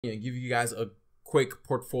and give you guys a quick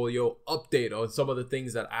portfolio update on some of the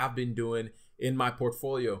things that I've been doing in my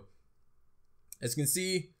portfolio. As you can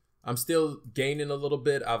see, I'm still gaining a little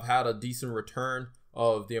bit. I've had a decent return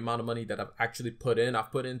of the amount of money that I've actually put in.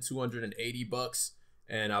 I've put in 280 bucks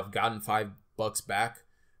and I've gotten $5 back.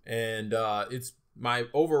 And it's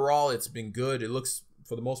been good. It looks,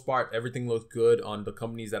 for the most part, everything looks good on the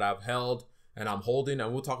companies that I've held and I'm holding,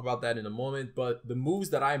 and we'll talk about that in a moment. But the moves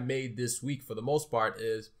that I made this week, for the most part,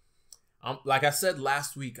 is like I said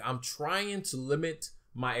last week, I'm trying to limit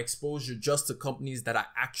my exposure just to companies that I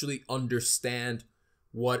actually understand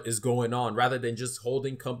what is going on, rather than just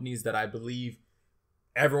holding companies that I believe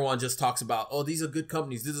everyone just talks about. Oh, these are good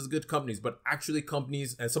companies, this is good companies, but actually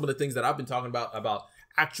companies, and some of the things that I've been talking about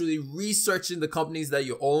actually researching the companies that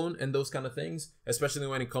you own and those kind of things, especially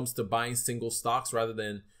when it comes to buying single stocks, rather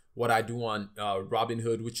than what I do on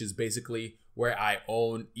Robinhood, which is basically where I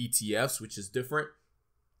own ETFs, which is different.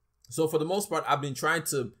 So for the most part, I've been trying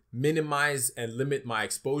to minimize and limit my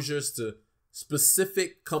exposures to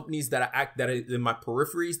specific companies that are in my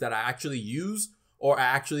peripheries that I actually use, or I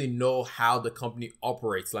actually know how the company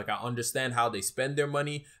operates. Like, I understand how they spend their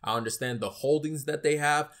money. I understand the holdings that they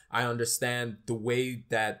have. I understand the way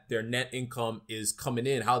that their net income is coming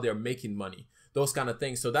in, how they're making money, those kind of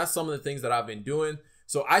things. So that's some of the things that I've been doing.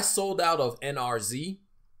 So I sold out of NRZ.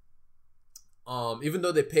 Even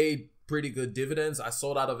though they paid pretty good dividends, I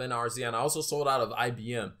sold out of NRZ, and I also sold out of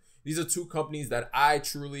IBM. These are two companies that I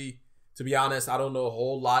truly, to be honest, I don't know a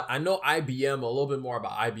whole lot. I know IBM, a little bit more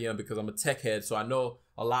about IBM because I'm a tech head, so I know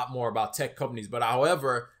a lot more about tech companies. But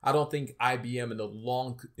however, I don't think IBM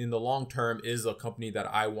in the long term is a company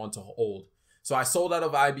that I want to hold. So I sold out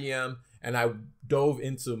of IBM and I dove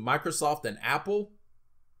into Microsoft and Apple.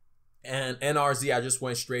 And NRZ, I just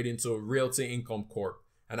went straight into Realty Income Corp.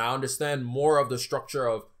 And I understand more of the structure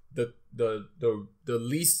of the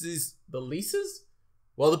leases. The leases?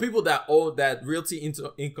 Well, the people that own that Realty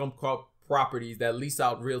Income Corp properties, that lease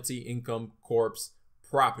out Realty Income Corp's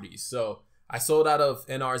properties. So I sold out of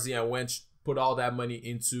NRZ and put all that money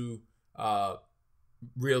into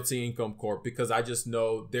Realty Income Corp, because I just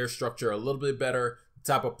know their structure a little bit better,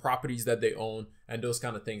 the type of properties that they own, and those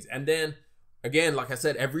kind of things. And then again, like I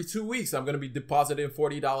said, every 2 weeks, I'm going to be depositing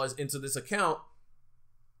 $40 into this account.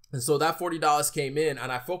 And so that $40 came in,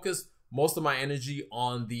 and I focused most of my energy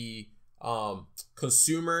on the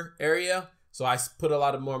consumer area. So I put a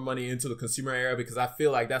lot of more money into the consumer area because I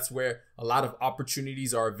feel like that's where a lot of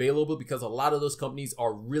opportunities are available, because a lot of those companies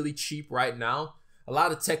are really cheap right now. A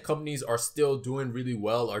lot of tech companies are still doing really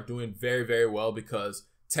well, are doing very, very well, because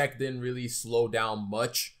tech didn't really slow down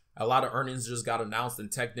much. A lot of earnings just got announced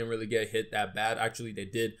and tech didn't really get hit that bad. Actually, they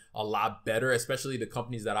did a lot better, especially the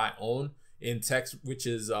companies that I own in tech, which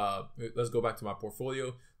is, let's go back to my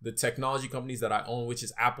portfolio. The technology companies that I own, which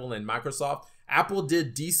is Apple and Microsoft. Apple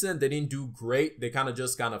did decent. They didn't do great. They kind of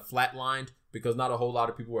flatlined, because not a whole lot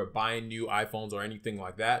of people were buying new iPhones or anything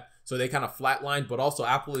like that. So they kind of flatlined, but also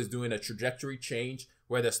Apple is doing a trajectory change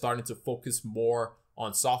where they're starting to focus more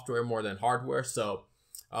on software more than hardware. So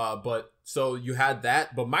you had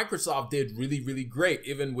that, but Microsoft did really, really great,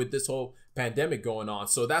 even with this whole pandemic going on.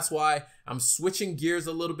 So that's why I'm switching gears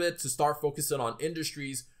a little bit to start focusing on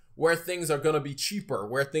industries where things are going to be cheaper,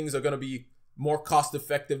 where things are going to be more cost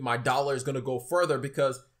effective. My dollar is going to go further,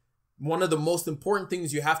 because one of the most important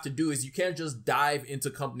things you have to do is you can't just dive into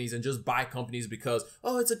companies and just buy companies because,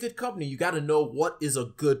 oh, it's a good company. You got to know what is a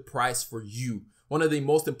good price for you. One of the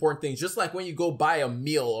most important things, just like when you go buy a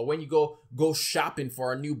meal, or when you go shopping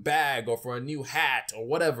for a new bag or for a new hat or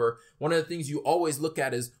whatever, one of the things you always look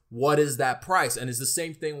at is, what is that price? And it's the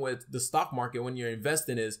same thing with the stock market. When you're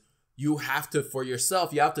investing, is you have to, for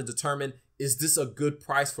yourself, you have to determine, is this a good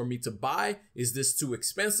price for me to buy? Is this too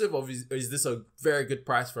expensive, or is this a very good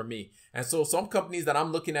price for me? And so some companies that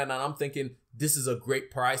I'm looking at and I'm thinking this is a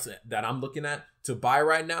great price that I'm looking at to buy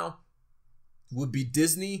right now would be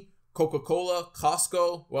Disney, Coca-Cola,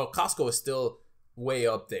 Costco. Well, Costco is still way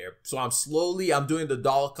up there. So I'm doing the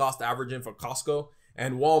dollar cost averaging for Costco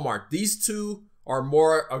and Walmart. These two are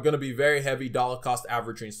going to be very heavy dollar cost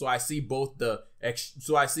averaging. So I see both the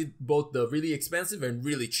really expensive and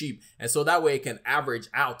really cheap. And so that way it can average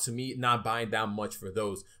out to me not buying that much for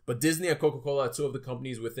those. But Disney and Coca-Cola are two of the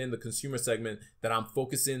companies within the consumer segment that I'm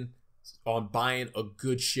focusing on buying a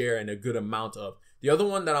good share and a good amount of. The other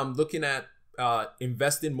one that I'm looking at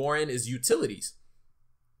investing more in is utilities.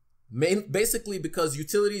 Basically because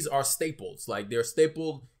utilities are staples. Like, they're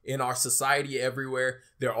stapled in our society everywhere.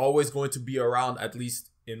 They're always going to be around, at least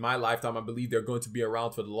in my lifetime. I believe they're going to be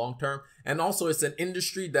around for the long term. And also it's an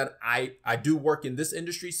industry that I do work in this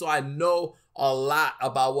industry. So I know a lot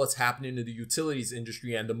about what's happening in the utilities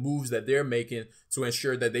industry and the moves that they're making to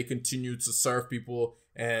ensure that they continue to serve people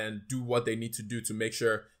and do what they need to do to make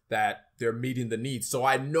sure that they're meeting the needs. So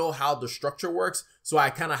I know how the structure works. So I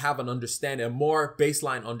kind of have an understanding, a more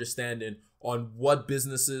baseline understanding on what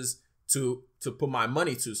businesses to put my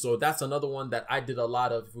money to. So that's another one that I did a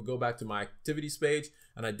lot of. If we go back to my activities page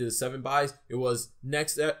and I did 7 buys, it was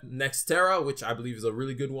Nextera, which I believe is a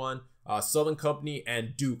really good one, Southern Company,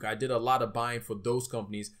 and Duke. I did a lot of buying for those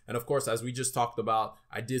companies. And of course, as we just talked about,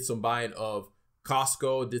 I did some buying of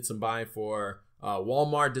Costco, did some buying for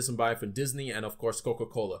Walmart, did some buying for Disney, and of course,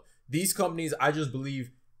 Coca-Cola. These companies, I just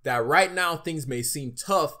believe that right now things may seem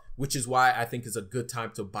tough, which is why I think it's a good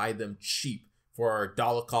time to buy them cheap for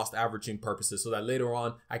dollar cost averaging purposes, so that later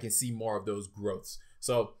on I can see more of those growths.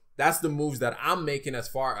 So that's the moves that I'm making as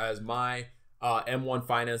far as my M1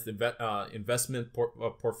 Finance investment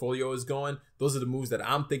portfolio is going. Those are the moves that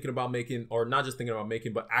I'm thinking about making, or not just thinking about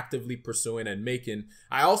making, but actively pursuing and making.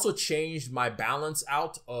 I also changed my balance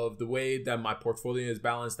out of the way that my portfolio is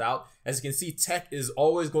balanced out. As you can see, tech is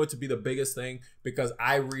always going to be the biggest thing because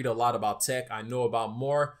I read a lot about tech. I know about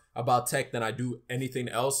more about tech than I do anything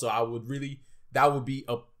else. So that would be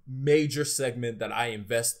a major segment that I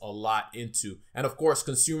invest a lot into. And of course,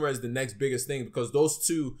 consumer is the next biggest thing because those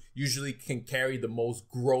two usually can carry the most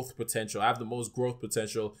growth potential. I have the most growth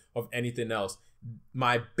potential of anything else.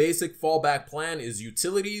 My basic fallback plan is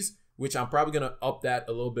utilities, which I'm probably going to up that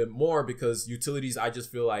a little bit more because utilities, I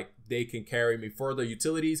just feel like they can carry me further.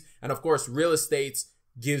 Utilities, and of course, real estate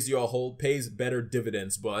gives you pays better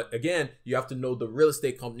dividends. But again, you have to know the real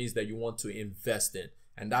estate companies that you want to invest in.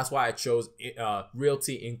 And that's why I chose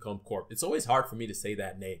Realty Income Corp. It's always hard for me to say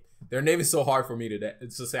that name. Their name is so hard for me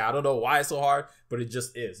to say. I don't know why it's so hard, but it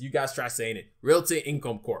just is. You guys try saying it. Realty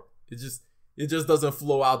Income Corp. It just doesn't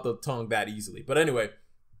flow out the tongue that easily. But anyway,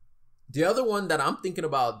 the other one that I'm thinking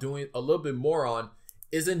about doing a little bit more on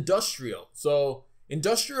is industrial. So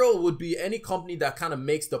industrial would be any company that kind of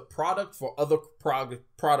makes the product for other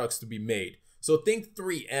products to be made. So think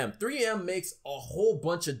 3M. 3M makes a whole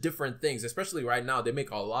bunch of different things, especially right now. They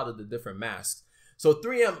make a lot of the different masks. So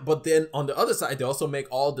 3M, but then on the other side, they also make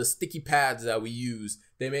all the sticky pads that we use.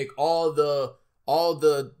 They make all the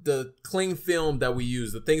cling film that we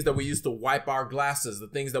use, the things that we use to wipe our glasses, the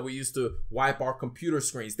things that we use to wipe our computer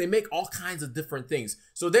screens. They make all kinds of different things.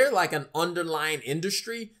 So they're like an underlying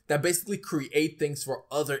industry that basically create things for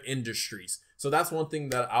other industries. So that's one thing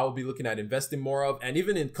that I will be looking at investing more of. And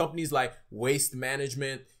even in companies like waste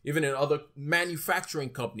management, even in other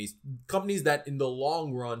manufacturing companies that in the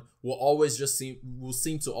long run will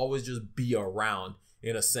seem to always just be around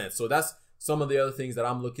in a sense. So that's some of the other things that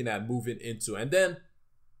I'm looking at moving into. And then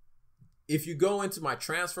if you go into my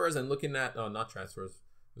transfers and looking at, not transfers,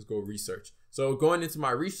 let's go research. So going into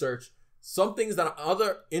my research, some things that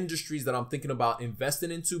other industries that I'm thinking about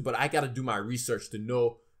investing into, but I got to do my research to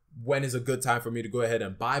know when is a good time for me to go ahead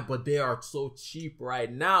and buy. But they are so cheap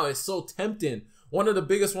right now. It's so tempting. One of the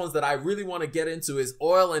biggest ones that I really want to get into is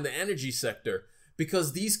oil and the energy sector,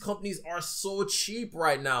 because these companies are so cheap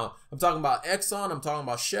right now. I'm talking about Exxon, I'm talking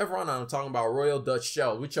about Chevron, and I'm talking about Royal Dutch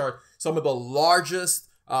Shell, which are some of the largest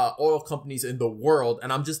oil companies in the world.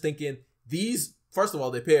 And I'm just thinking these, first of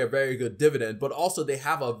all, they pay a very good dividend, but also they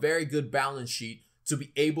have a very good balance sheet to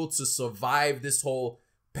be able to survive this whole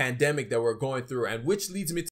pandemic that we're going through. And which leads me to